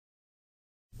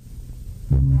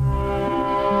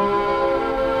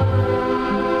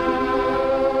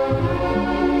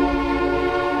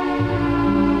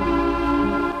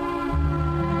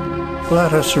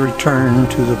Let us return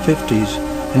to the 50s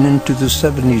and into the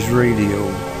 70s radio,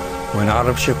 when out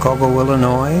of Chicago,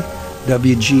 Illinois,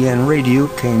 WGN Radio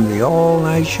came the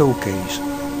all-night showcase,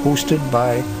 hosted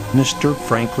by Mr.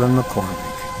 Franklyn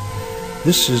MacCormack.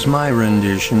 This is my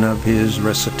rendition of his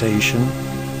recitation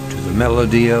to the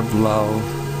melody of love,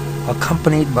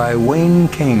 accompanied by Wayne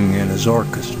King and his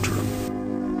orchestra.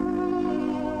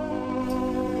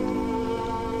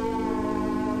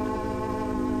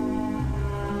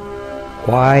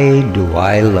 Why do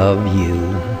I love you?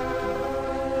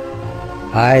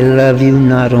 I love you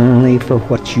not only for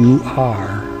what you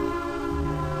are,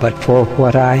 but for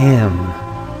what I am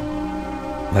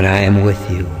when I am with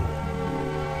you.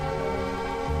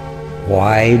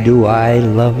 Why do I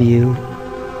love you?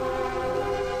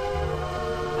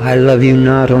 I love you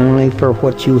not only for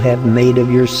what you have made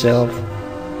of yourself,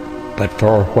 but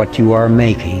for what you are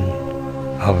making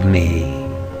of me.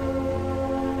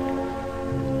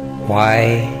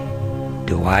 Why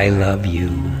do I love you?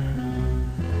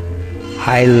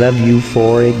 I love you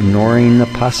for ignoring the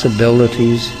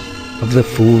possibilities of the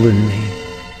fool in me,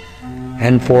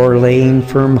 and for laying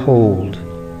firm hold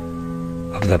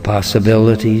of the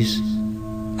possibilities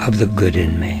of the good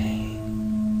in me.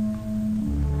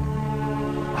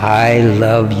 I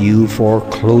love you for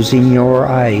closing your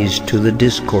eyes to the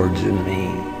discords in me,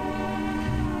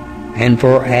 and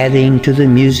for adding to the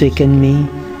music in me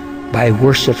by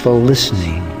worshipful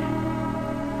listening.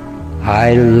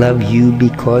 I love you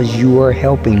because you are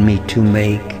helping me to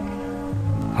make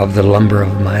of the lumber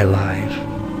of my life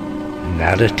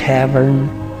not a tavern,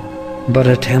 but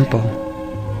a temple,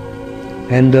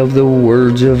 and of the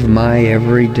words of my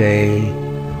everyday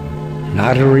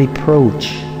not a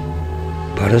reproach,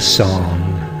 but a song.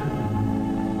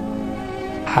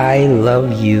 I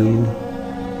love you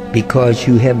because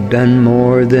you have done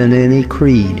more than any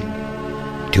creed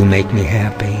to make me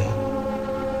happy.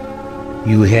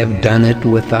 You have done it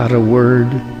without a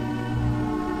word,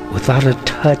 without a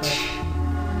touch,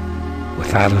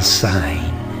 without a sign.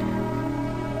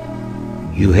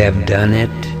 You have done it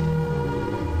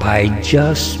by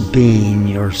just being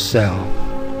yourself.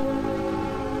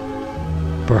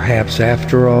 Perhaps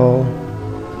after all,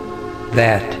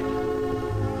 that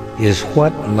is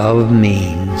what love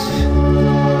means.